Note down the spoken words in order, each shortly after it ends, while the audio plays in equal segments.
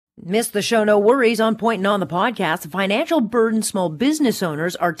Missed the show? No worries. On Point and on the podcast, the financial burden small business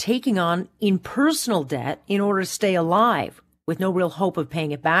owners are taking on in personal debt in order to stay alive, with no real hope of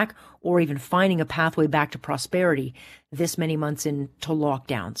paying it back or even finding a pathway back to prosperity this many months into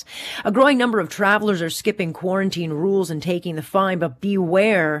lockdowns. A growing number of travelers are skipping quarantine rules and taking the fine, but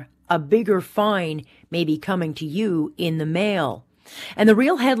beware, a bigger fine may be coming to you in the mail. And the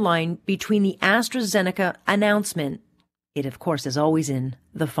real headline between the AstraZeneca announcement, it, of course, is always in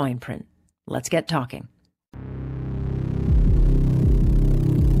the fine print. Let's get talking.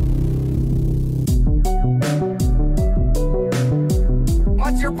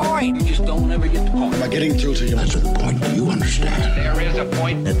 What's your point? You just don't ever get the point. Am I getting through to you? That's the point. Do you understand? There is a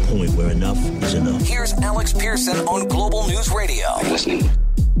point. That point where enough is enough. Here's Alex Pearson on Global News Radio. Are you listening?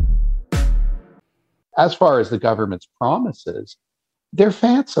 As far as the government's promises, they're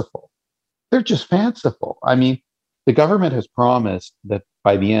fanciful. They're just fanciful. I mean, the government has promised that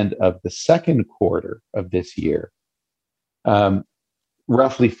by the end of the second quarter of this year,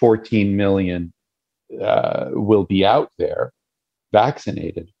 roughly 14 million will be out there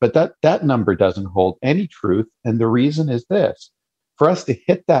vaccinated. But that number doesn't hold any truth. And the reason is this. For us to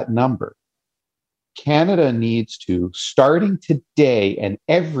hit that number, Canada needs to, starting today and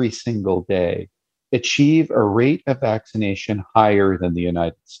every single day, achieve a rate of vaccination higher than the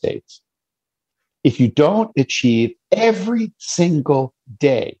United States. If you don't achieve every single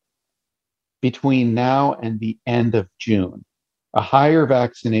day between now and the end of June a higher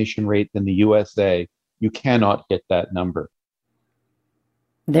vaccination rate than the USA, you cannot hit that number.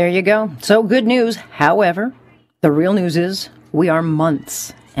 There you go. So good news. However, the real news is we are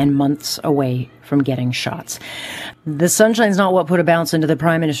months and months away from getting shots. The sunshine's not what put a bounce into the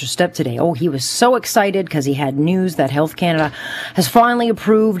Prime Minister's step today. Oh, he was so excited because he had news that Health Canada has finally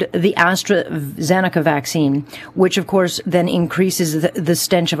approved the AstraZeneca vaccine, which of course then increases the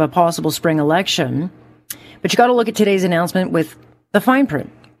stench of a possible spring election. But you got to look at today's announcement with the fine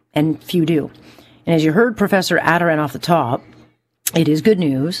print, and few do. And as you heard Professor Attaran off the top, it is good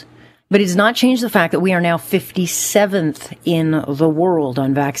news. But it does not change the fact that we are now 57th in the world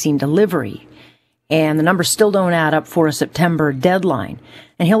on vaccine delivery. And the numbers still don't add up for a September deadline.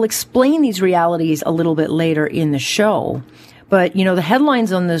 And he'll explain these realities a little bit later in the show. But, you know, the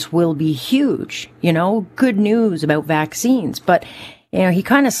headlines on this will be huge. You know, good news about vaccines. But, you know, he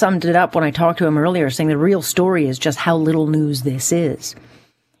kind of summed it up when I talked to him earlier, saying the real story is just how little news this is.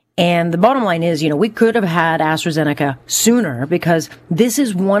 And the bottom line is, you know, we could have had AstraZeneca sooner because this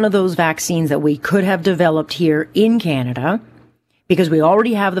is one of those vaccines that we could have developed here in Canada because we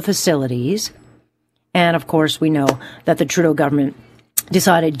already have the facilities. And of course, we know that the Trudeau government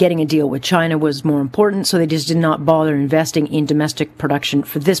decided getting a deal with China was more important, so they just did not bother investing in domestic production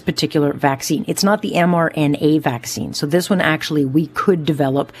for this particular vaccine. It's not the mRNA vaccine. So this one actually we could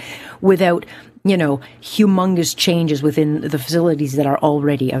develop without, you know, humongous changes within the facilities that are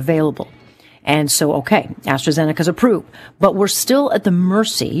already available. And so, okay, AstraZeneca's approved, but we're still at the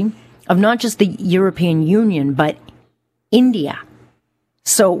mercy of not just the European Union, but India.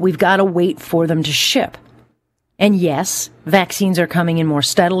 So we've got to wait for them to ship. And yes, vaccines are coming in more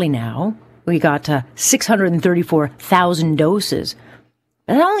steadily now. We got 634,000 doses.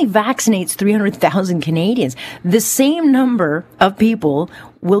 That only vaccinates 300,000 Canadians. The same number of people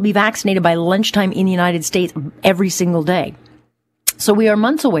will be vaccinated by lunchtime in the United States every single day. So we are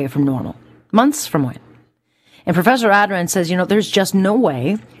months away from normal. Months from when. And Professor Attaran says, you know, there's just no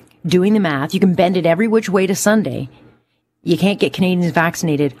way, doing the math, you can bend it every which way to Sunday. You can't get Canadians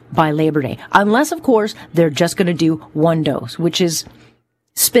vaccinated by Labor Day. Unless, of course, they're just going to do one dose, which is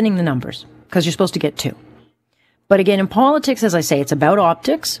spinning the numbers, because you're supposed to get two. But again, in politics, as I say, it's about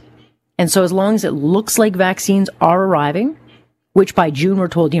optics. And so as long as it looks like vaccines are arriving, which by June we're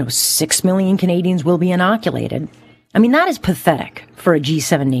told, you know, 6 million Canadians will be inoculated. I mean, that is pathetic for a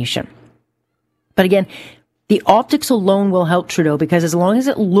G7 nation. But again, the optics alone will help Trudeau because as long as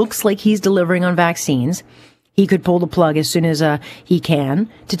it looks like he's delivering on vaccines, he could pull the plug as soon as he can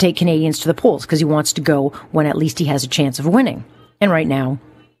to take Canadians to the polls because he wants to go when at least he has a chance of winning. And right now,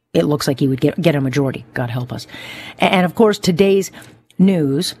 it looks like he would get a majority. God help us. And of course, today's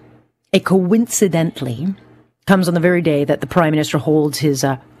news, it coincidentally comes on the very day that the Prime Minister holds his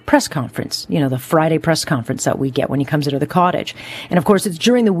press conference, you know, the Friday press conference that we get when he comes into the cottage. And of course, it's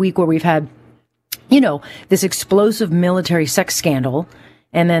during the week where we've had, you know, this explosive military sex scandal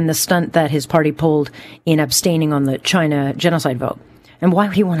and then the stunt that his party pulled in abstaining on the China genocide vote. And why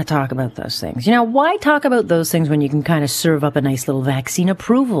would he want to talk about those things? You know, why talk about those things when you can kind of serve up a nice little vaccine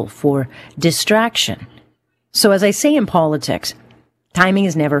approval for distraction? So as I say in politics, timing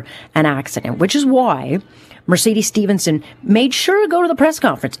is never an accident, which is why Mercedes Stephenson made sure to go to the press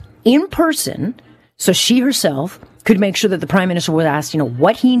conference in person, so she herself could make sure that the Prime Minister was asked,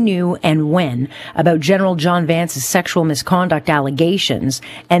 what he knew and when about General John Vance's sexual misconduct allegations,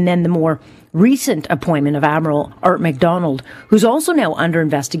 and then the more recent appointment of Admiral Art MacDonald, who's also now under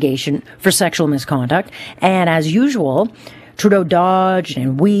investigation for sexual misconduct. And as usual, Trudeau dodged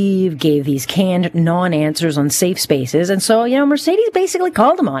and weaved, gave these canned non-answers on safe spaces. And so, Mercedes basically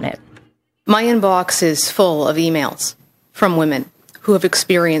called him on it. My inbox is full of emails from women who have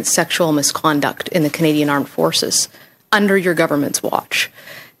experienced sexual misconduct in the Canadian Armed Forces under your government's watch.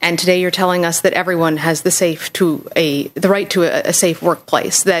 And today you're telling us that everyone has the right to a safe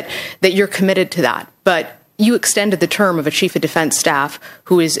workplace, that you're committed to that. But you extended the term of a chief of defense staff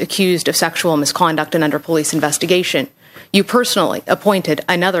who is accused of sexual misconduct and under police investigation. You personally appointed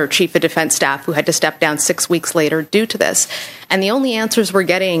another chief of defense staff who had to step down 6 weeks later due to this. And the only answers we're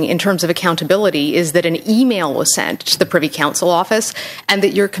getting in terms of accountability is that an email was sent to the Privy Council office and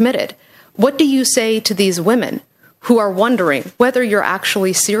that you're committed. What do you say to these women who are wondering whether you're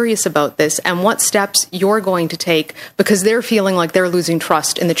actually serious about this and what steps you're going to take because they're feeling like they're losing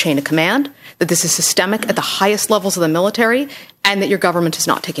trust in the chain of command, that this is systemic at the highest levels of the military, and that your government is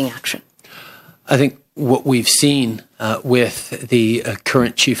not taking action? I think what we've seen with the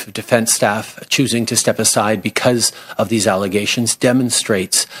current Chief of Defence Staff choosing to step aside because of these allegations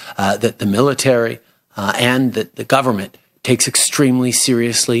demonstrates that the military and that the government takes extremely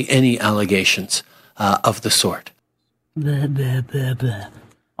seriously any allegations of the sort. Blah, blah, blah, blah.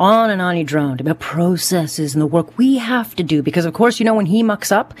 On and on he droned about processes and the work we have to do because, of course, when he mucks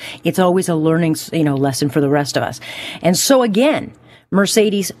up, it's always a learning, lesson for the rest of us. And so again,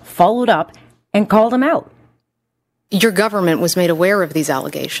 Mercedes followed up and called him out. Your government was made aware of these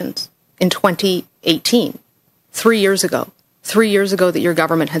allegations in 2018, 3 years ago. 3 years ago that your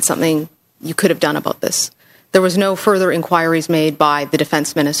government had something you could have done about this. There was no further inquiries made by the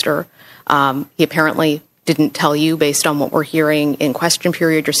defense minister. He apparently didn't tell you based on what we're hearing in question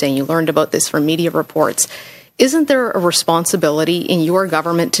period. You're saying you learned about this from media reports. Isn't there a responsibility in your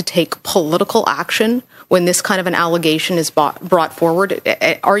government to take political action when this kind of an allegation is brought forward?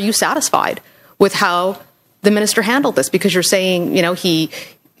 Are you satisfied with how the minister handled this? Because you're saying,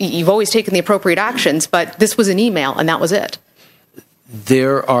 you've always taken the appropriate actions, but this was an email and that was it.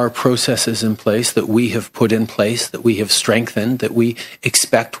 There are processes in place that we have put in place, that we have strengthened, that we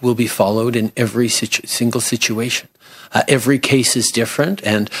expect will be followed in every single situation. Every case is different,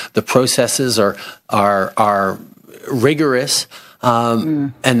 and the processes are rigorous,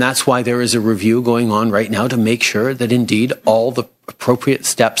 and that's why there is a review going on right now to make sure that indeed all the appropriate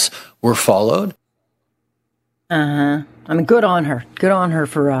steps were followed. Good on her. Good on her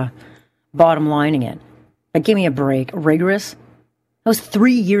for bottom lining it. But give me a break. Rigorous? That was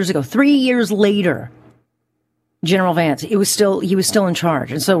 3 years ago. 3 years later, General Vance, he was still in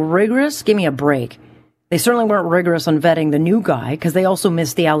charge. And so rigorous? Give me a break. They certainly weren't rigorous on vetting the new guy because they also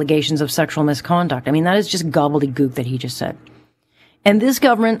missed the allegations of sexual misconduct. That is just gobbledygook that he just said. And this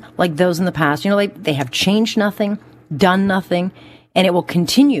government, like those in the past, they have changed nothing, done nothing, and it will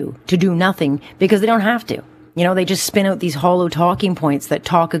continue to do nothing because they don't have to. They just spin out these hollow talking points that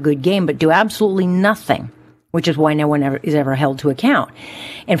talk a good game but do absolutely nothing, which is why no one is ever held to account.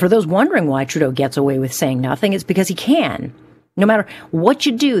 And for those wondering why Trudeau gets away with saying nothing, it's because he can. No matter what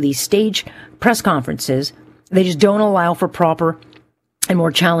you do, these stage press conferences, they just don't allow for proper and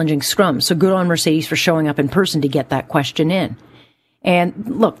more challenging scrums. So good on Mercedes for showing up in person to get that question in. And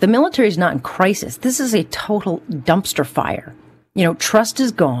look, the military is not in crisis. This is a total dumpster fire. Trust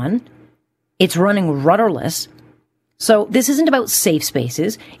is gone. It's running rudderless. So this isn't about safe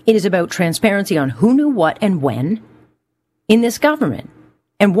spaces. It is about transparency on who knew what and when in this government.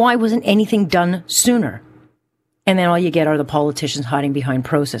 And why wasn't anything done sooner? And then all you get are the politicians hiding behind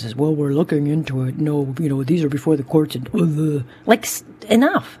processes. Well, we're looking into it. No, these are before the courts. And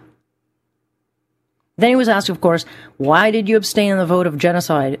enough. Then he was asked, of course, why did you abstain on the vote of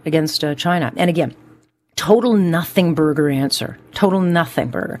genocide against China? And again, total nothing burger answer. Total nothing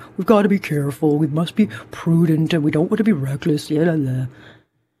burger. We've got to be careful. We must be prudent. And we don't want to be reckless. Blah, blah.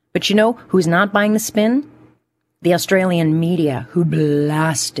 But who's not buying the spin? The Australian media, who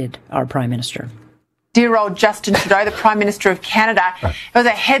blasted our Prime Minister. Dear old Justin Trudeau, the Prime Minister of Canada. It was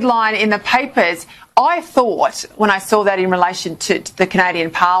a headline in the papers. I thought, when I saw that in relation to the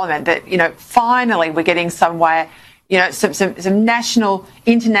Canadian Parliament, that, finally we're getting somewhere, some national,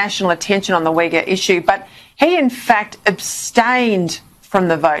 international attention on the Uyghur issue. But he, in fact, abstained from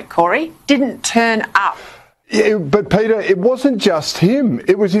the vote, Corey, didn't turn up. Yeah, but, Peter, it wasn't just him.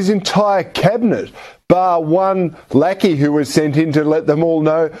 It was his entire cabinet. bar one lackey who was sent in to let them all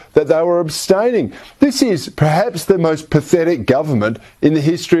know that they were abstaining. This is perhaps the most pathetic government in the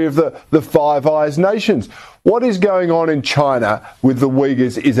history of the Five Eyes nations. What is going on in China with the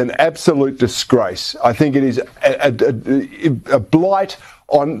Uyghurs is an absolute disgrace. I think it is a blight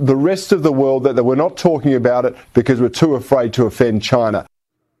on the rest of the world that we're not talking about it because we're too afraid to offend China.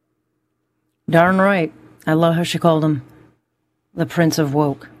 Darn right. I love how she called him the Prince of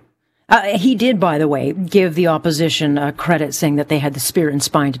Woke. He did, by the way, give the opposition credit, saying that they had the spirit and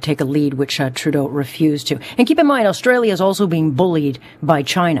spine to take a lead, which Trudeau refused to. And keep in mind, Australia is also being bullied by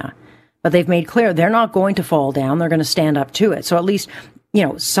China. But they've made clear they're not going to fall down. They're going to stand up to it. So at least,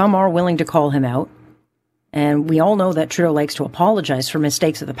 some are willing to call him out. And we all know that Trudeau likes to apologize for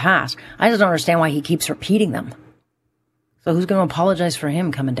mistakes of the past. I just don't understand why he keeps repeating them. So who's going to apologize for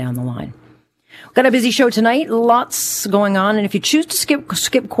him coming down the line? We've got a busy show tonight. Lots going on. And if you choose to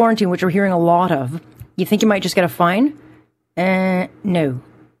skip quarantine, which we're hearing a lot of, you think you might just get a fine? No.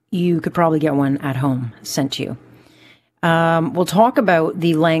 You could probably get one at home sent to you. We'll talk about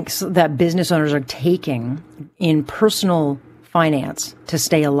the lengths that business owners are taking in personal finance to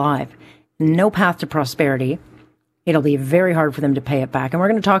stay alive. No path to prosperity. It'll be very hard for them to pay it back. And we're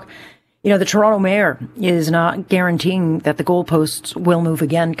going to talk, the Toronto mayor is not guaranteeing that the goalposts will move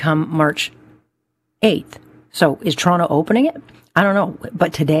again come March 8th. So is Toronto opening it? I don't know.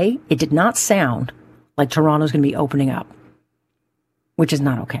 But today, it did not sound like Toronto's going to be opening up, which is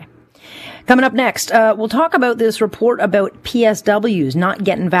not okay. Coming up next, we'll talk about this report about PSWs not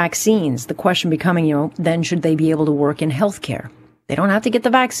getting vaccines. The question becoming, then should they be able to work in healthcare? They don't have to get the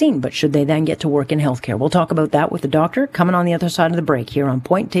vaccine, but should they then get to work in healthcare? We'll talk about that with the doctor coming on the other side of the break here on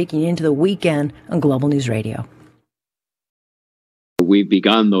Point, taking you into the weekend on Global News Radio. We've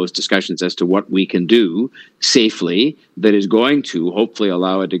begun those discussions as to what we can do safely that is going to hopefully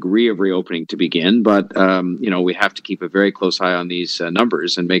allow a degree of reopening to begin. But, we have to keep a very close eye on these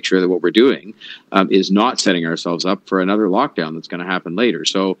numbers and make sure that what we're doing is not setting ourselves up for another lockdown that's going to happen later.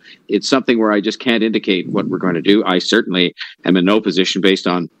 So it's something where I just can't indicate what we're going to do. I certainly am in no position based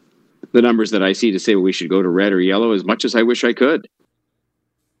on the numbers that I see to say we should go to red or yellow as much as I wish I could.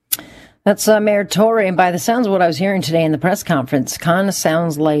 That's Mayor Tory, and by the sounds of what I was hearing today in the press conference, kind of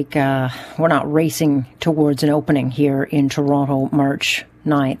sounds like we're not racing towards an opening here in Toronto, March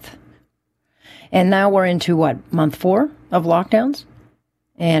 9th. And now we're into, month 4 of lockdowns?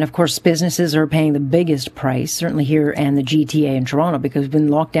 And, of course, businesses are paying the biggest price, certainly here and the GTA in Toronto, because we've been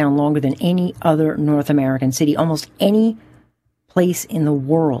locked down longer than any other North American city, almost any place in the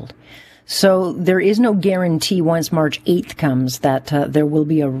world. So there is no guarantee once March 8th comes that there will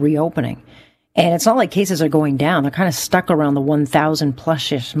be a reopening. And it's not like cases are going down. They're kind of stuck around the 1,000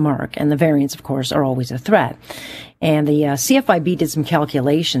 plus-ish mark. And the variants, of course, are always a threat. And the CFIB did some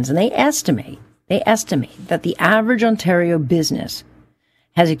calculations, and they estimate that the average Ontario business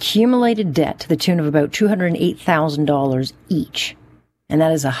has accumulated debt to the tune of about $208,000 each. And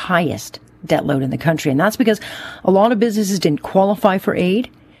that is the highest debt load in the country. And that's because a lot of businesses didn't qualify for aid.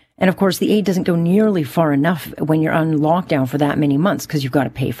 And of course, the aid doesn't go nearly far enough when you're on lockdown for that many months because you've got to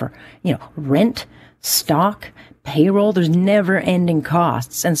pay for, rent, stock, payroll. There's never ending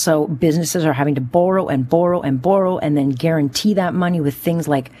costs. And so businesses are having to borrow and borrow and borrow and then guarantee that money with things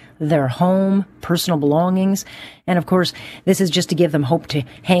like their home, personal belongings. And of course, this is just to give them hope to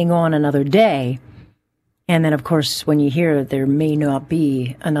hang on another day. And then, of course, when you hear there may not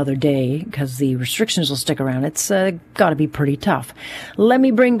be another day because the restrictions will stick around, it's got to be pretty tough. Let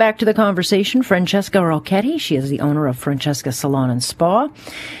me bring back to the conversation Francesca Rocchetti. She is the owner of Francesca Salon and Spa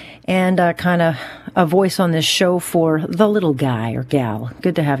and kind of a voice on this show for the little guy or gal.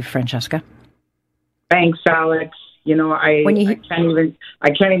 Good to have you, Francesca. Thanks, Alex. I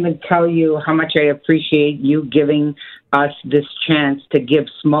can't even tell you how much I appreciate you giving us this chance to give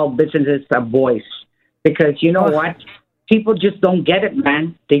small businesses a voice. Because you know what? People just don't get it,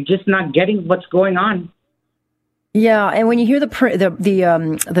 man. They're just not getting what's going on. Yeah, and when you hear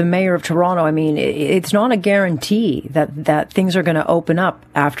the mayor of Toronto, I mean, it's not a guarantee that things are going to open up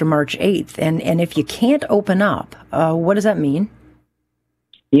after March 8th. And if you can't open up, what does that mean?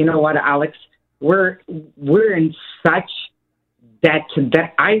 You know what, Alex? We're in such debt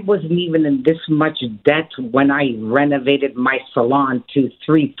that I wasn't even in this much debt when I renovated my salon to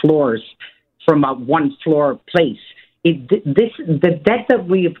 3 floors. From a 1-floor place. The debt that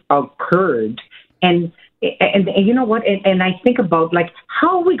we've incurred, and you know what? And I think about,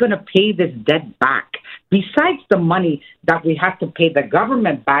 how are we going to pay this debt back? Besides the money that we have to pay the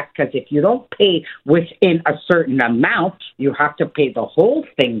government back, because if you don't pay within a certain amount, you have to pay the whole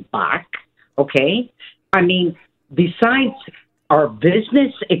thing back, okay? I mean, besides our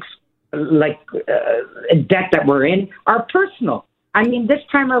business debt that we're in are personal. I mean, this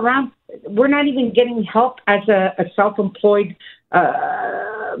time around, we're not even getting help as a self-employed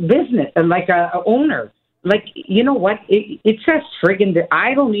business, like a owner. Like, you know what? It's just friggin'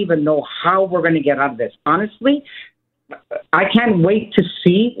 I don't even know how we're going to get out of this. Honestly, I can't wait to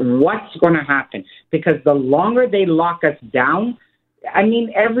see what's going to happen, because the longer they lock us down, I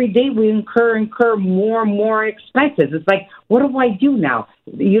mean, every day we incur more and more expenses. It's like, what do I do now?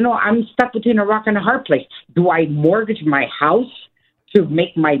 You know, I'm stuck between a rock and a hard place. Do I mortgage my house to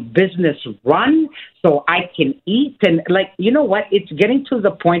make my business run so I can eat? And you know what? It's getting to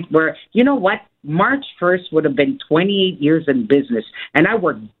the point where, you know what? March 1st would have been 28 years in business, and I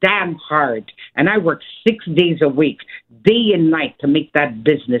worked damn hard, and I worked 6 days a week, day and night, to make that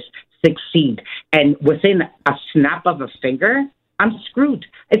business succeed. And within a snap of a finger, I'm screwed.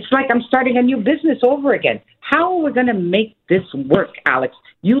 It's like I'm starting a new business over again. How are we going to make this work, Alex?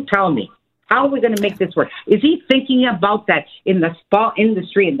 You tell me. How are we going to make this work? Is he thinking about that in the spa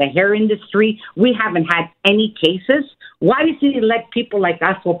industry, in the hair industry? We haven't had any cases. Why does he let people like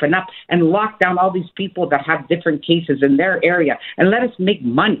us open up and lock down all these people that have different cases in their area and let us make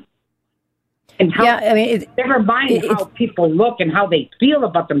money? And how, never mind how people look and how they feel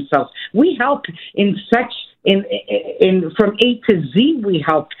about themselves. We help in from A to Z. We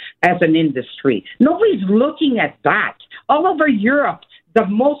help as an industry. Nobody's looking at that. All over Europe, the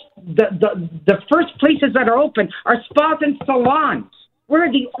first places that are open are spas and salons.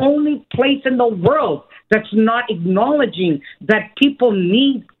 We're the only place in the world that's not acknowledging that people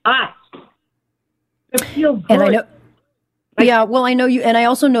need us to feel good. And I know. Yeah, well, I know you, and I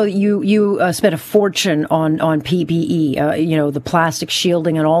also know that you spent a fortune on PPE, the plastic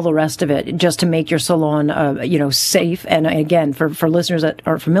shielding and all the rest of it, just to make your salon, safe. And again, for listeners that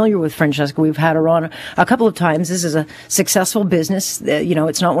aren't familiar with Francesca, we've had her on a couple of times. This is a successful business.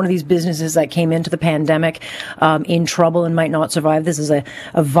 It's not one of these businesses that came into the pandemic in trouble and might not survive. This is a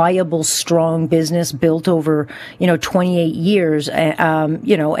viable, strong business built over 28 years. And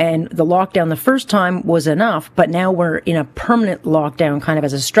the lockdown the first time was enough, but now we're in a permanent lockdown kind of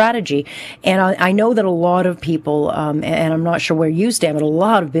as a strategy. And I know that a lot of people, and I'm not sure where you stand, but a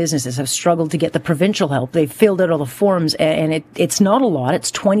lot of businesses have struggled to get the provincial help. They've filled out all the forms, and it's not a lot.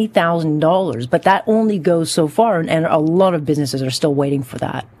 It's $20,000, but that only goes so far, and a lot of businesses are still waiting for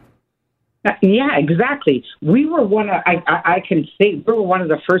that. Yeah, exactly. We were I can say we were one of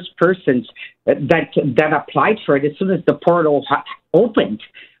the first persons that applied for it as soon as the portal opened.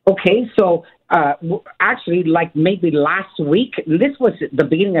 Okay, so actually, like maybe last week, this was the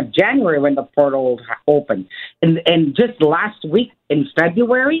beginning of January when the portal opened. And just last week in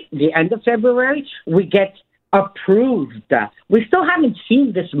February, the end of February, we get approved. We still haven't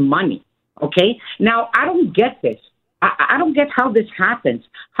seen this money, okay? Now, I don't get this. I don't get how this happens.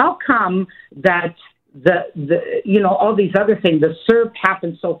 How come that all these other things, the SERP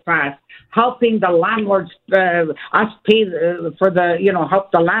happens so fast, helping the landlords, us pay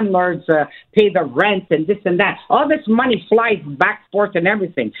help the landlords pay the rent and this and that. All this money flies back, forth and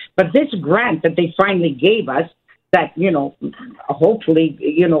everything. But this grant that they finally gave us, that, hopefully,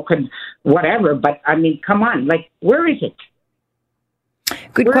 could whatever. But, I mean, come on, where is it?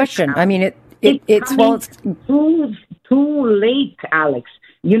 Good question. I mean, it's too late, Alex.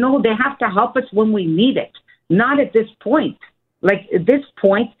 They have to help us when we need it, not at this point. At this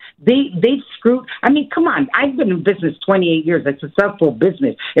point, they've screwed. I mean, come on. I've been in business 28 years. It's a successful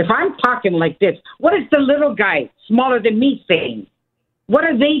business. If I'm talking like this, what is the little guy smaller than me saying? What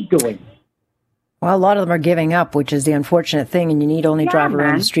are they doing? Well, a lot of them are giving up, which is the unfortunate thing, and you need only drive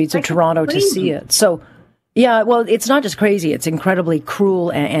around the streets of Toronto to see it. So, yeah, well, it's not just crazy. It's incredibly cruel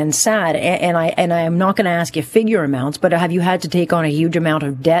and sad. And I am not going to ask you figure amounts, but have you had to take on a huge amount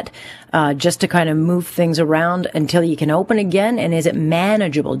of debt just to kind of move things around until you can open again? And is it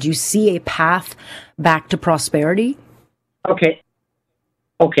manageable? Do you see a path back to prosperity? Okay,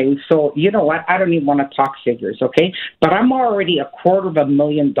 so you know what? I don't even want to talk figures, okay? But I'm already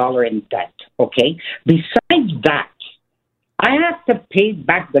 $250,000 in debt, okay? Besides that, I have to pay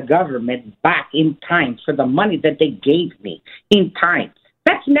back the government back in time for the money that they gave me in time.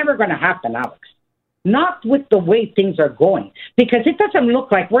 That's never going to happen, Alex. Not with the way things are going. Because it doesn't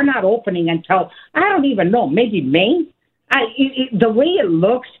look like we're not opening until, I don't even know, maybe May? The way it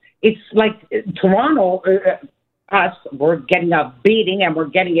looks, it's like Toronto, us, we're getting a beating and we're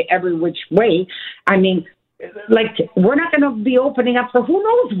getting it every which way. I mean, we're not going to be opening up for who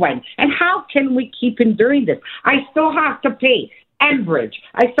knows when. And how can we keep enduring this? I still have to pay Enbridge.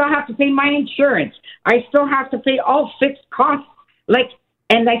 I still have to pay my insurance. I still have to pay all fixed costs.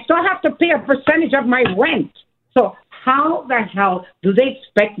 And I still have to pay a percentage of my rent. So how the hell do they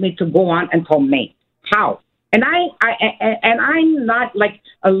expect me to go on until May? How? And I'm not like,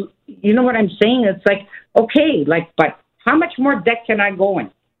 you know what I'm saying? It's like, okay, like, but how much more debt can I go in?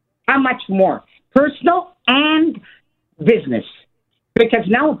 How much more? Personal and business. Because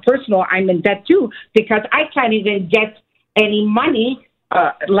now personal, I'm in debt too, because I can't even get any money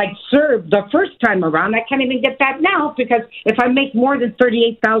like served the first time around. I can't even get that now because if I make more than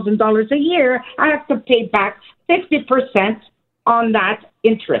 $38,000 a year, I have to pay back 50% on that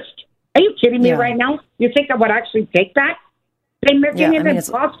interest. Are you kidding me right now? You think I would actually take that? They're making it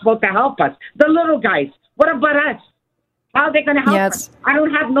impossible to help us. The little guys. What about us? How are they going to help us? I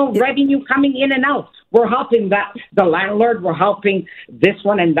don't have no revenue coming in and out. We're helping the landlord. We're helping this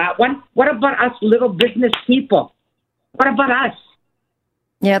one and that one. What about us little business people? What about us?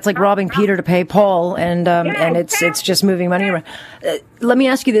 Yeah, it's like robbing Peter to pay Paul, and it's just moving money around. Let me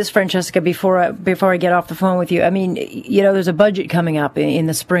ask you this, Francesca, before I get off the phone with you. I mean, you know, there's a budget coming up in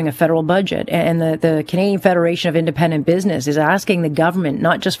the spring, a federal budget, and the Canadian Federation of Independent Business is asking the government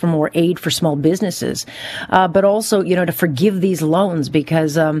not just for more aid for small businesses, but also, you know, to forgive these loans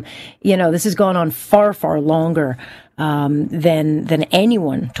because, you know, this has gone on far, far longer than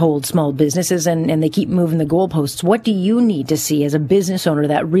anyone told small businesses, and they keep moving the goalposts. What do you need to see as a business owner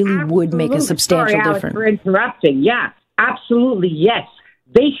that really would make a substantial difference? Sorry, Alex, for interrupting. Yeah, absolutely, yes.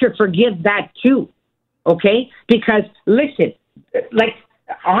 They should forgive that too, okay? Because, listen, like,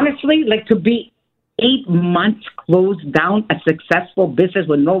 honestly, like to be 8 months closed down a successful business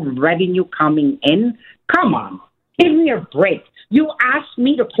with no revenue coming in, come on, give me a break. You asked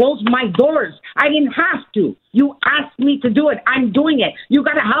me to close my doors. I didn't have to. You asked me to do it. I'm doing it. You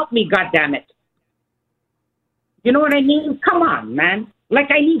got to help me, goddammit. You know what I mean? Come on, man.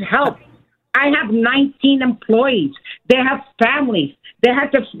 Like, I need help. I have 19 employees. They have families. They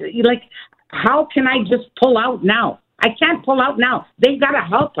have to, like, how can I just pull out now? I can't pull out now. They got to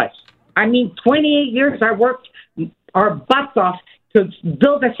help us. I mean, 28 years I worked our butts off to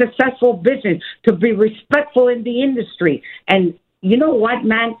build a successful business, to be respectful in the industry. And you know what,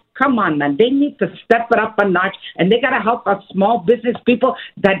 man? Come on, man. They need to step it up a notch, and they got to help us small business people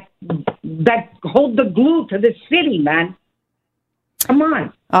that hold the glue to the city, man. Come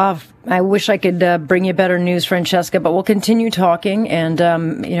on. I wish I could bring you better news, Francesca, but we'll continue talking and,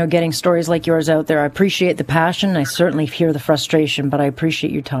 you know, getting stories like yours out there. I appreciate the passion. I certainly hear the frustration, but I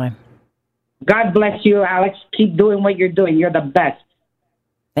appreciate your time. God bless you, Alex. Keep doing what you're doing. You're the best.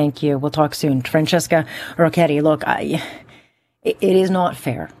 Thank you. We'll talk soon. Francesca Rocchetti, look, it is not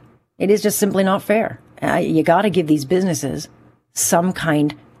fair. It is just simply not fair. You got to give these businesses some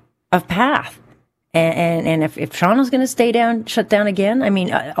kind of path. And if Toronto's going to shut down again, I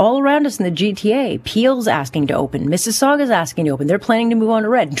mean, all around us in the GTA, Peel's asking to open, Mississauga's asking to open. They're planning to move on to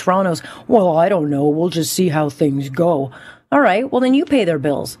red. And Toronto's, well, I don't know. We'll just see how things go. All right. Well, then you pay their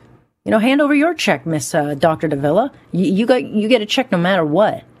bills. You know, hand over your check, Miss Dr. Davila. You get a check no matter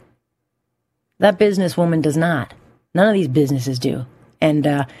what. That businesswoman does not. None of these businesses do,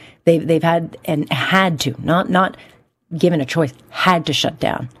 and they've had to not given a choice, had to shut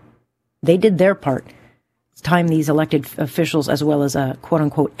down. They did their part. It's time these elected officials, as well as quote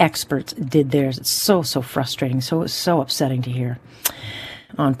unquote experts, did theirs. It's so frustrating, so upsetting to hear.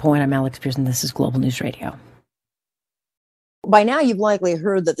 On Point, I'm Alex Pearson. This is Global News Radio. By now, you've likely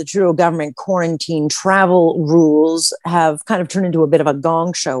heard that the Trudeau government quarantine travel rules have kind of turned into a bit of a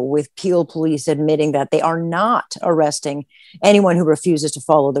gong show, with Peel police admitting that they are not arresting anyone who refuses to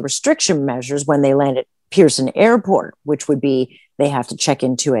follow the restriction measures when they land at Pearson Airport, which would be they have to check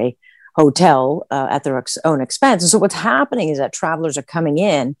into a hotel at their own expense. And so what's happening is that travelers are coming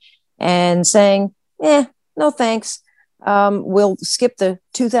in and saying, no thanks. We'll skip the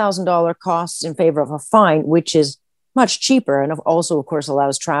 $2,000 costs in favor of a fine, which is much cheaper, and also, of course,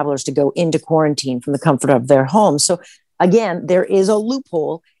 allows travelers to go into quarantine from the comfort of their homes. So, again, there is a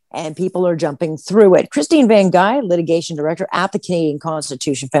loophole, and people are jumping through it. Christine Van Guy, litigation director at the Canadian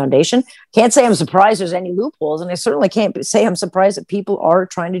Constitution Foundation. Can't say I'm surprised there's any loopholes, and I certainly can't say I'm surprised that people are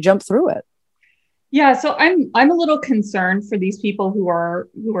trying to jump through it. Yeah, so I'm a little concerned for these people who are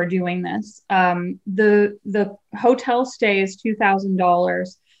doing this. The hotel stay is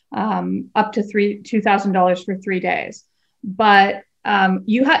 $2,000. Up to $2,000 for 3 days. But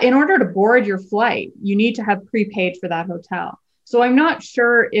in order to board your flight, you need to have prepaid for that hotel. So I'm not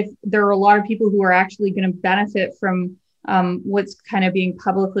sure if there are a lot of people who are actually going to benefit from what's kind of being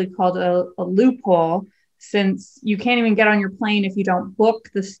publicly called a loophole, since you can't even get on your plane if you don't book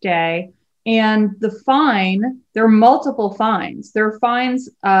the stay. And the fine, there are multiple fines. There are fines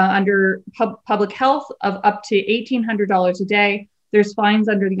under public health of up to $1,800 a day, There's fines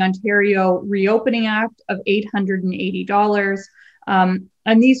under the Ontario Reopening Act of $880.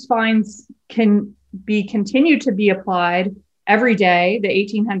 And these fines can be continued to be applied every day. The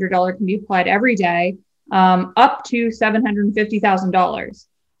 $1,800 can be applied every day, up to $750,000.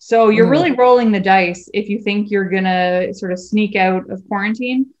 So you're really rolling the dice if you think you're going to sort of sneak out of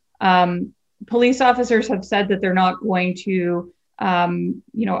quarantine. Police officers have said that they're not going to,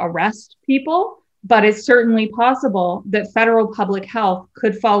 arrest people, but it's certainly possible that federal public health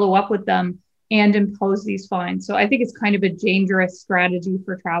could follow up with them and impose these fines. So I think it's kind of a dangerous strategy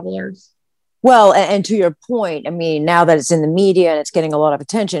for travelers. Well, and to your point, I mean, now that it's in the media and it's getting a lot of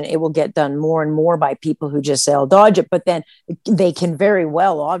attention, it will get done more and more by people who just say, I'll dodge it. But then they can very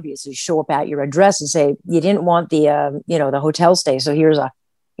well, obviously, show up at your address and say, you didn't want the, the hotel stay. So here's a,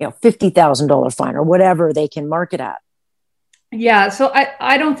 $50,000 fine or whatever they can mark it at. Yeah. So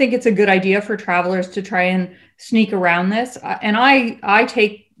I don't think it's a good idea for travelers to try and sneak around this. And I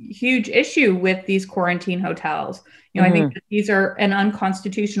take huge issue with these quarantine hotels. I think that these are an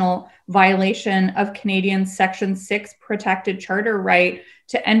unconstitutional violation of Canadians' Section 6 protected charter right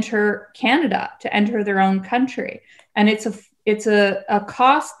to enter Canada, to enter their own country. And it's a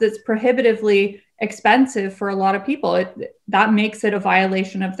cost that's prohibitively expensive for a lot of people. That makes it a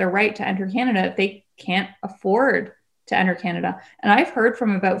violation of their right to enter Canada if they can't afford to enter Canada. And I've heard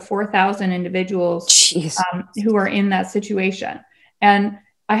from about 4,000 individuals who are in that situation. And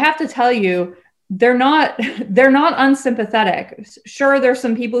I have to tell you, they're not unsympathetic. Sure, there's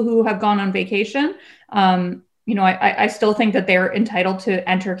some people who have gone on vacation. I still think that they're entitled to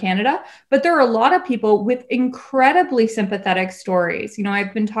enter Canada, but there are a lot of people with incredibly sympathetic stories.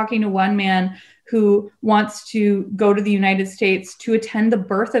 I've been talking to one man who wants to go to the United States to attend the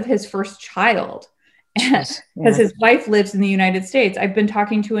birth of his first child because his wife lives in the United States. I've been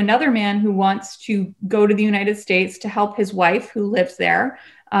talking to another man who wants to go to the United States to help his wife who lives there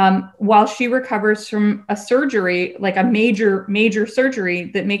while she recovers from a surgery, like a major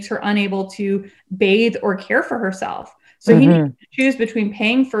surgery that makes her unable to bathe or care for herself. So he needs to choose between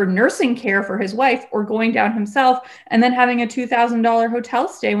paying for nursing care for his wife or going down himself and then having a $2,000 hotel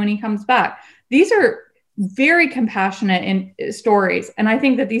stay when he comes back. These are very compassionate stories. And I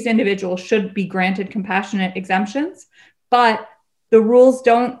think that these individuals should be granted compassionate exemptions, but the rules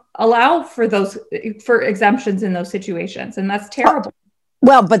don't allow for exemptions in those situations. And that's terrible.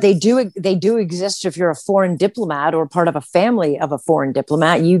 Well, but they do exist. If you're a foreign diplomat or part of a family of a foreign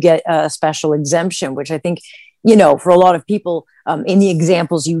diplomat, you get a special exemption, which I think, for a lot of people in the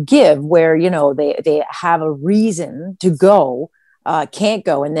examples you give where, they have a reason to go, can't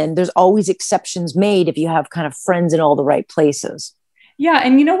go. And then there's always exceptions made if you have kind of friends in all the right places. Yeah.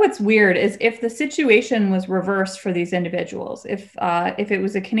 And what's weird is if the situation was reversed for these individuals, if it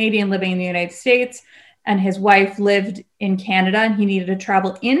was a Canadian living in the United States and his wife lived in Canada and he needed to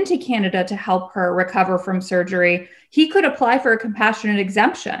travel into Canada to help her recover from surgery, he could apply for a compassionate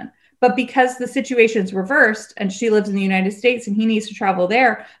exemption. But because the situation's reversed and she lives in the United States and he needs to travel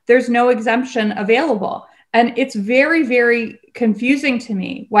there, there's no exemption available. And it's very, very confusing to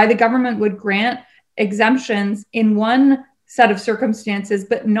me why the government would grant exemptions in one set of circumstances,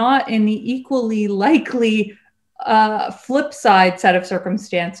 but not in the equally likely flip side set of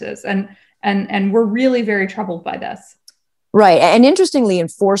circumstances. And we're really very troubled by this. Right. And interestingly,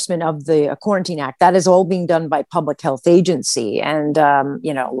 enforcement of the Quarantine Act, that is all being done by Public Health Agency. And,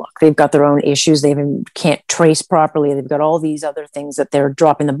 look, they've got their own issues. They can't trace properly. They've got all these other things that they're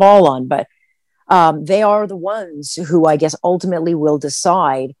dropping the ball on. But they are the ones who, I guess, ultimately will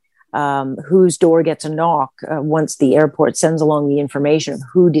decide whose door gets a knock once the airport sends along the information of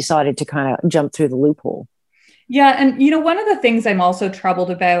who decided to kind of jump through the loophole. Yeah. And, one of the things I'm also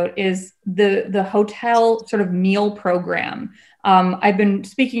troubled about is the hotel sort of meal program. I've been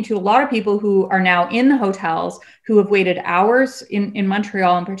speaking to a lot of people who are now in the hotels who have waited hours in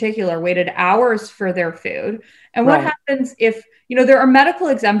Montreal in particular, waited hours for their food. And what happens if, there are medical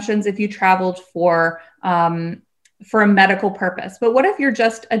exemptions if you traveled for a medical purpose, but what if you're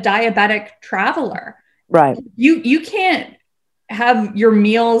just a diabetic traveler? Right. You can't have your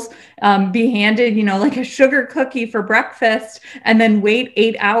meals be handed, like a sugar cookie for breakfast and then wait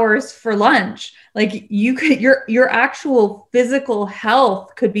 8 hours for lunch. Like your actual physical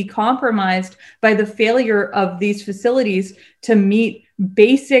health could be compromised by the failure of these facilities to meet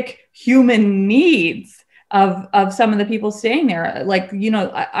basic human needs of some of the people staying there. Like,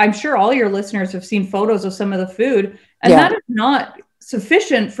 I'm sure all your listeners have seen photos of some of the food, and that is not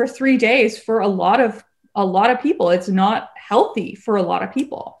sufficient for 3 days for a lot of people. It's not healthy for a lot of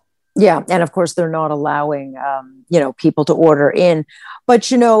people. Yeah. And of course, they're not allowing, people to order in. But,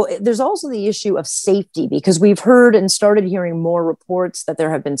 there's also the issue of safety, because we've heard and started hearing more reports that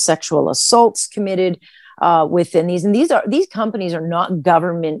there have been sexual assaults committed within these. And these companies are not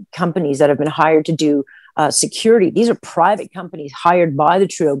government companies that have been hired to do security. These are private companies hired by the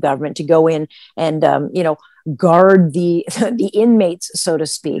Trudeau government to go in and, guard the inmates, so to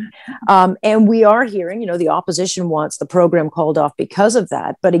speak. And we are hearing, the opposition wants the program called off because of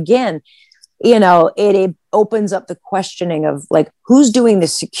that. But again, it opens up the questioning of who's doing the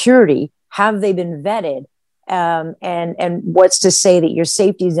security? Have they been vetted? And what's to say that your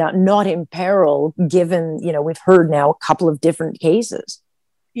safety is not in peril, given, we've heard now a couple of different cases.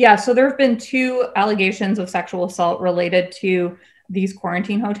 Yeah, so there have been 2 allegations of sexual assault related to these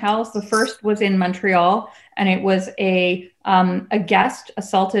quarantine hotels. The first was in Montreal, and it was a guest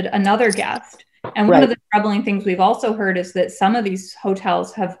assaulted another guest. And one of the troubling things we've also heard is that some of these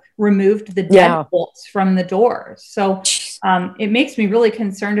hotels have removed the deadbolts from the doors. So it makes me really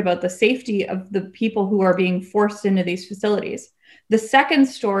concerned about the safety of the people who are being forced into these facilities. The second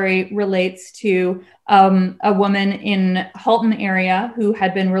story relates to a woman in Halton area who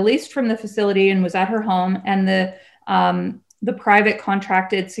had been released from the facility and was at her home, and the private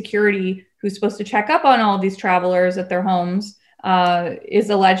contracted security who's supposed to check up on all of these travelers at their homes is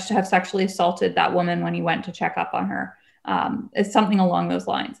alleged to have sexually assaulted that woman when he went to check up on her. It's something along those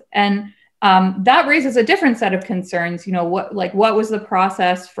lines. And that raises a different set of concerns. What was the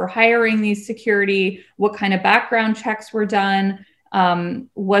process for hiring these security? What kind of background checks were done?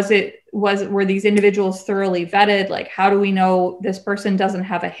 Were these individuals thoroughly vetted? How do we know this person doesn't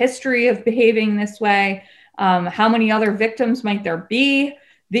have a history of behaving this way? How many other victims might there be?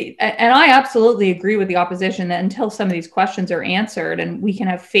 And I absolutely agree with the opposition that until some of these questions are answered and we can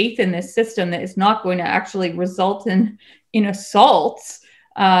have faith in this system that is not going to actually result in assaults,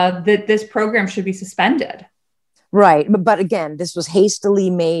 that this program should be suspended. Right. But again, this was hastily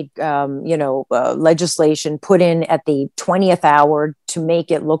made, legislation put in at the 20th hour to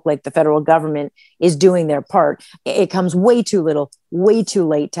make it look like the federal government is doing their part. It comes way too little, way too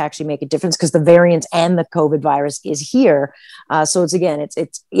late to actually make a difference, because the variant and the COVID virus is here. So it's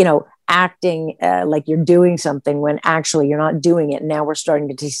acting like you're doing something when actually you're not doing it. And now we're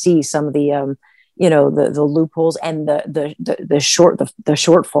starting to see some of the, the loopholes and the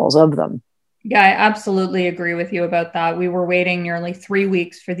shortfalls of them. Yeah, I absolutely agree with you about that. We were waiting nearly 3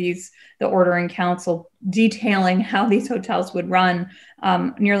 weeks for the ordering council detailing how these hotels would run.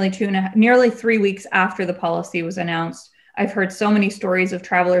 Nearly 3 weeks after the policy was announced. I've heard so many stories of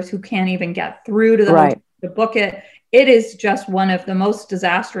travelers who can't even get through to the hotel to book it. It is just one of the most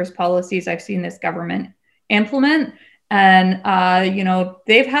disastrous policies I've seen this government implement. And,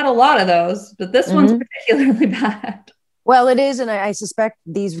 they've had a lot of those, but this one's particularly bad. Well, it is, and I suspect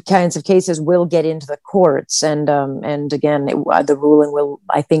these kinds of cases will get into the courts, and again, the ruling will,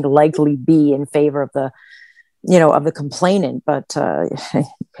 I think, likely be in favor of the complainant. But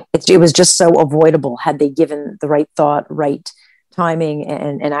it was just so avoidable had they given the right thought, right timing,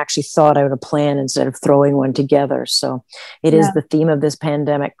 and actually thought out a plan instead of throwing one together. So it is the theme of this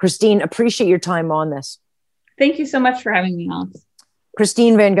pandemic. Christine, appreciate your time on this. Thank you so much for having me on.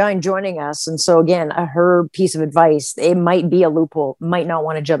 Christine Van Geyn joining us. And so again, her piece of advice, it might be a loophole, might not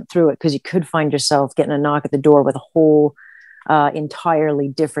want to jump through it, because you could find yourself getting a knock at the door with a whole entirely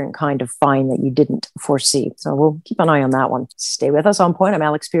different kind of fine that you didn't foresee. So we'll keep an eye on that one. Stay with us on Point. I'm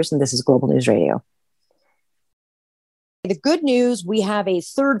Alex Pearson. This is Global News Radio. The good news, we have a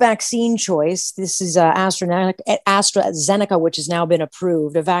third vaccine choice. This is AstraZeneca, which has now been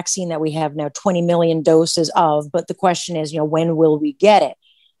approved, a vaccine that we have now 20 million doses of. But the question is, when will we get it?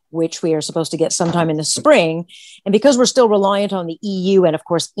 Which we are supposed to get sometime in the spring. And because we're still reliant on the EU and, of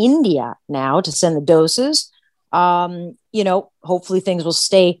course, India now to send the doses, hopefully things will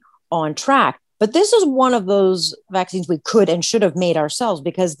stay on track. But this is one of those vaccines we could and should have made ourselves,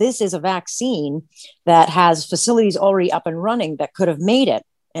 because this is a vaccine that has facilities already up and running that could have made it.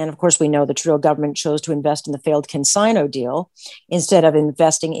 And of course, we know the Trudeau government chose to invest in the failed CanSino deal instead of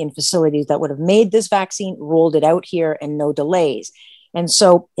investing in facilities that would have made this vaccine, rolled it out here, and no delays. And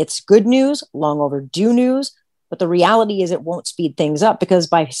so it's good news, long overdue news. But the reality is it won't speed things up, because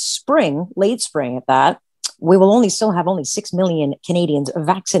by spring, late spring at that, we will still have 6 million Canadians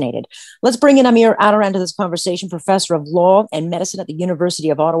vaccinated. Let's bring in Amir Attaran to this conversation, professor of law and medicine at the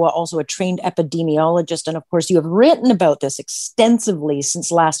University of Ottawa, also a trained epidemiologist. And of course, you have written about this extensively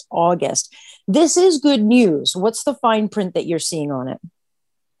since last August. This is good news. What's the fine print that you're seeing on it?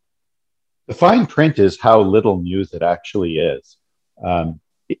 The fine print is how little news it actually is.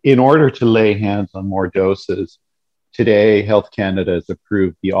 In order to lay hands on more doses, Today, Health Canada has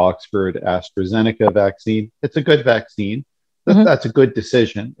approved the Oxford AstraZeneca vaccine. It's a good vaccine. That's a good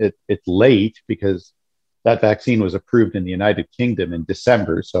decision. It's late because that vaccine was approved in the United Kingdom in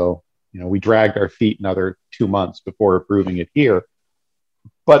December. So, we dragged our feet another 2 months before approving it here.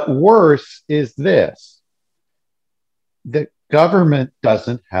 But worse is this. The government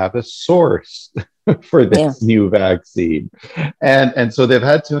doesn't have a source for this new vaccine. And so they've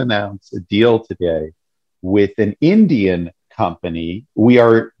had to announce a deal today with an Indian company. We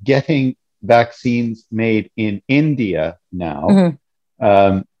are getting vaccines made in India now,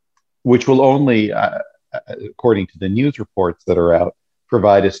 which will only, according to the news reports that are out,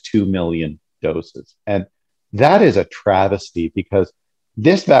 provide us 2 million doses. And that is a travesty because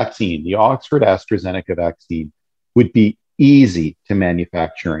this vaccine, the Oxford AstraZeneca vaccine, would be easy to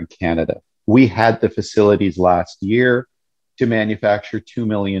manufacture in Canada. We had the facilities last year to manufacture 2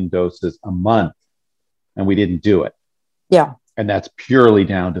 million doses a month, and we didn't do it. Yeah. And that's purely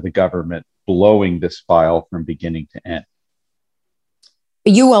down to the government blowing this file from beginning to end.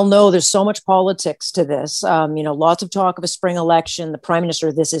 You well know there's so much politics to this. Lots of talk of a spring election. The prime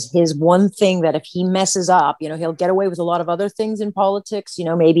minister, this is his one thing that if he messes up, he'll get away with a lot of other things in politics,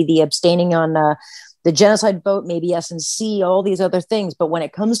 maybe the abstaining on the genocide vote, maybe SNC, all these other things. But when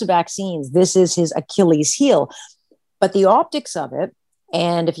it comes to vaccines, this is his Achilles heel. But the optics of it,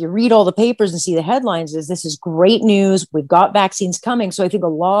 and if you read all the papers and see the headlines, is this is great news. We've got vaccines coming. So I think a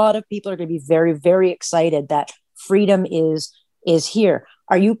lot of people are going to be very, very excited that freedom is here.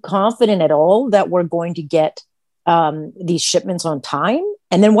 Are you confident at all that we're going to get these shipments on time?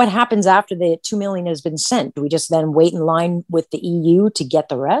 And then what happens after the 2 million has been sent? Do we just then wait in line with the EU to get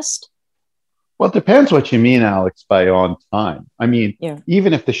the rest? Well, it depends what you mean, Alex, by on time. I mean,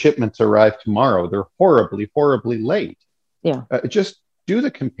 even if the shipments arrive tomorrow, they're horribly, horribly late. Yeah. Just do the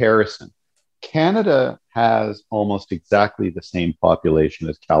comparison. Canada has almost exactly the same population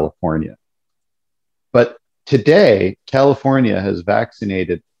as California. But today, California has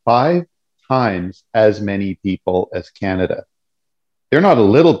vaccinated 5 times as many people as Canada. They're not a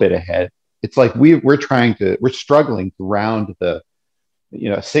little bit ahead. It's like we're struggling to round the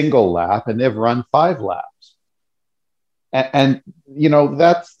single lap, and they've run 5 laps. And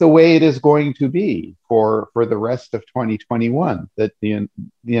that's the way it is going to be for the rest of 2021, that the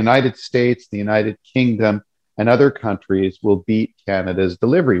United States, the United Kingdom, and other countries will beat Canada's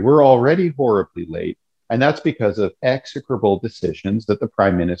delivery. We're already horribly late. And that's because of execrable decisions that the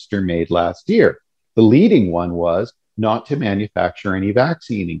Prime Minister made last year. The leading one was not to manufacture any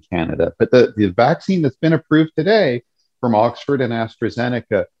vaccine in Canada. But the vaccine that's been approved today from Oxford and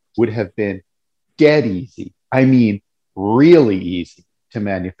AstraZeneca would have been dead easy. I mean, really easy to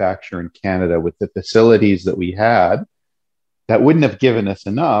manufacture in Canada with the facilities that we had. That wouldn't have given us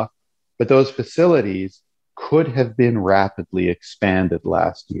enough, but those facilities could have been rapidly expanded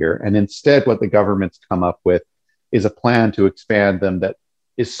last year. And instead, what the government's come up with is a plan to expand them that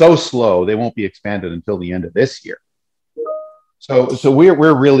is so slow, they won't be expanded until the end of this year. So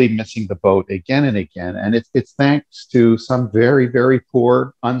we're really missing the boat again and again. And it's thanks to some very, very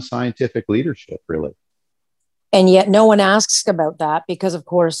poor, unscientific leadership, really. And yet no one asks about that because, of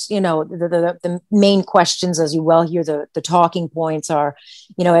course, the main questions, as you well hear, the talking points are,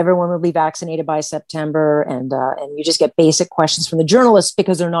 everyone will be vaccinated by September. And you just get basic questions from the journalists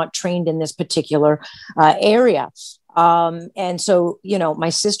because they're not trained in this particular area. And so, my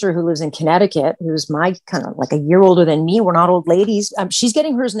sister who lives in Connecticut, who's my kind of like a year older than me, we're not old ladies. She's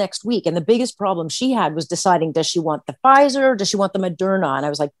getting hers next week. And the biggest problem she had was deciding, does she want the Pfizer or does she want the Moderna? And I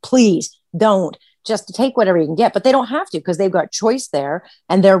was like, please don't. Just to take whatever you can get, but they don't have to because they've got choice there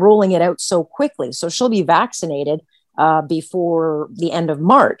and they're rolling it out so quickly. So she'll be vaccinated before the end of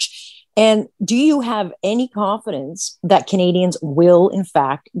March. And do you have any confidence that Canadians will, in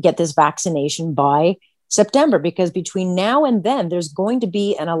fact, get this vaccination by September? Because between now and then, there's going to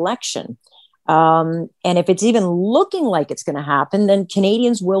be an election. And if it's even looking like it's going to happen, then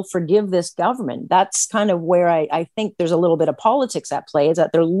Canadians will forgive this government. That's kind of where I think there's a little bit of politics at play, is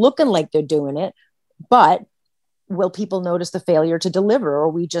that they're looking like they're doing it. But will people notice the failure to deliver? Or are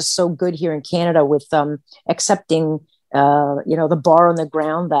we just so good here in Canada with accepting, the bar on the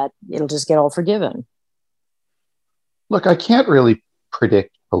ground that it'll just get all forgiven? Look, I can't really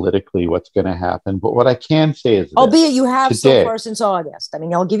predict politically what's going to happen, but what I can say is, albeit you have today, so far since August. I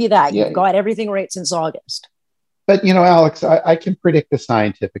mean, I'll give you that. You've got everything right since August. But Alex, I can predict the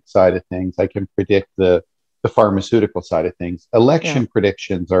scientific side of things. I can predict the pharmaceutical side of things. Election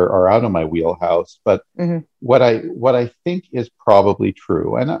predictions are out of my wheelhouse, but what I think is probably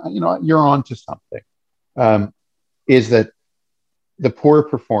true, and you're on to something, is that the poor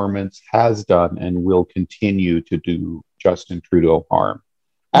performance has done and will continue to do Justin Trudeau harm.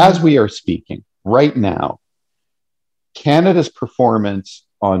 As we are speaking right now, Canada's performance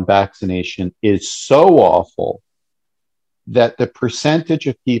on vaccination is so awful that the percentage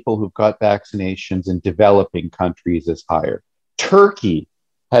of people who've got vaccinations in developing countries is higher. Turkey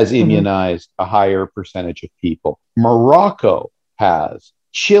has immunized a higher percentage of people. Morocco has.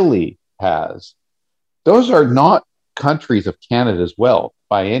 Chile has. Those are not countries of Canada's wealth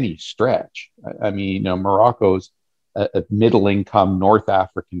by any stretch. I mean, Morocco's a middle-income North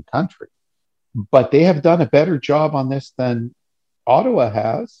African country, but they have done a better job on this than Ottawa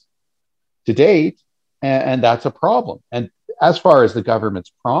has to date, and that's a problem. And as far as the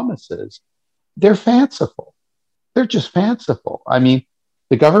government's promises, they're fanciful. They're just fanciful. I mean,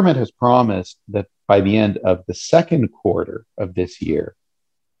 the government has promised that by the end of the second quarter of this year,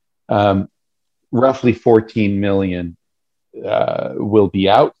 roughly 14 million will be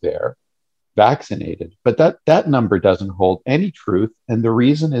out there vaccinated. But that number doesn't hold any truth. And the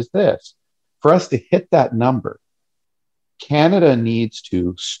reason is this. For us to hit that number, Canada needs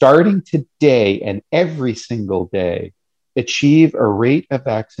to, starting today and every single day, achieve a rate of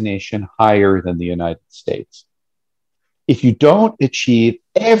vaccination higher than the United States. If you don't achieve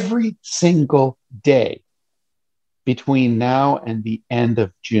every single day between now and the end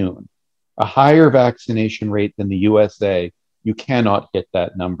of June a higher vaccination rate than the USA, you cannot hit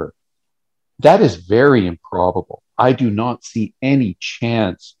that number. That is very improbable. I do not see any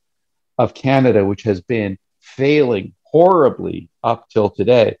chance of Canada, which has been failing horribly up till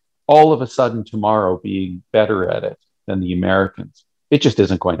today, all of a sudden tomorrow being better at it than the Americans. It just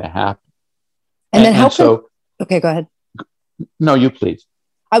isn't going to happen. And then okay, go ahead. No, you please.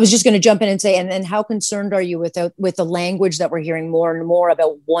 I was just going to jump in and say, and then how concerned are you with the language that we're hearing more and more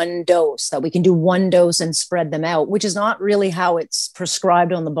about one dose, that we can do one dose and spread them out, which is not really how it's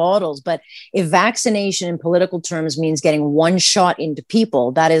prescribed on the bottles. But if vaccination in political terms means getting one shot into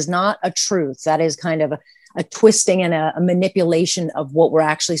people, that is not a truth. That is kind of a twisting and a manipulation of what we're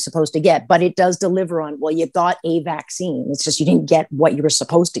actually supposed to get. But it does deliver on, well, you got a vaccine. It's just you didn't get what you were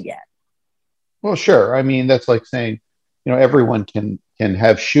supposed to get. Well, sure. I mean, that's like saying, everyone can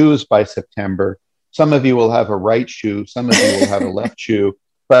have shoes by September. Some of you will have a right shoe. Some of you will have a left shoe.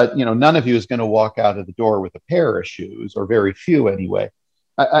 But, none of you is going to walk out of the door with a pair of shoes, or very few anyway.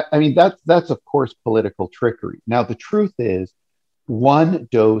 I mean, that's, of course, political trickery. Now, the truth is, one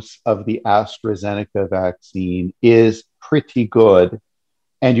dose of the AstraZeneca vaccine is pretty good,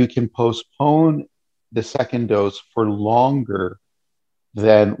 and you can postpone the second dose for longer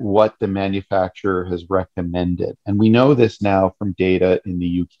than what the manufacturer has recommended. And we know this now from data in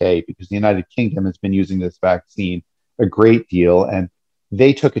the UK, because the United Kingdom has been using this vaccine a great deal, and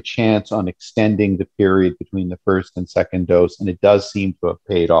they took a chance on extending the period between the first and second dose, and it does seem to have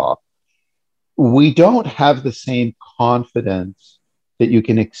paid off. We don't have the same confidence that you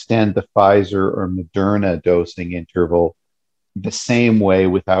can extend the Pfizer or Moderna dosing interval the same way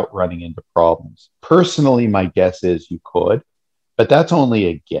without running into problems. Personally, my guess is you could, but that's only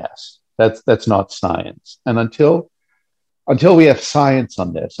a guess. That's not science. And until we have science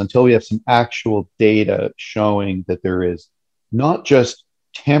on this, until we have some actual data showing that there is not just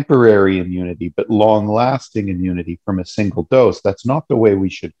temporary immunity, but long-lasting immunity from a single dose, that's not the way we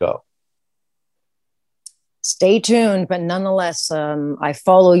should go. Stay tuned, but nonetheless, I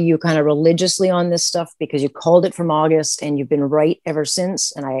follow you kind of religiously on this stuff because you called it from August and you've been right ever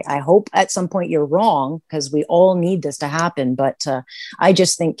since. And I hope at some point you're wrong, because we all need this to happen. But I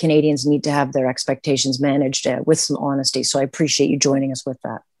just think Canadians need to have their expectations managed with some honesty. So I appreciate you joining us with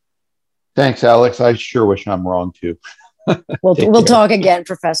that. Thanks, Alex. I sure wish I'm wrong too. We'll talk again,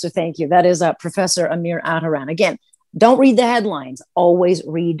 Professor. Thank you. That is Professor Amir Attaran. Again, don't read the headlines. Always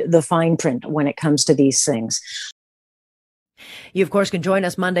read the fine print when it comes to these things. You, of course, can join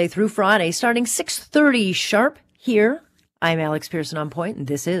us Monday through Friday, starting 6:30 sharp here. I'm Alex Pearson on Point, and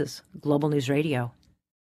this is Global News Radio.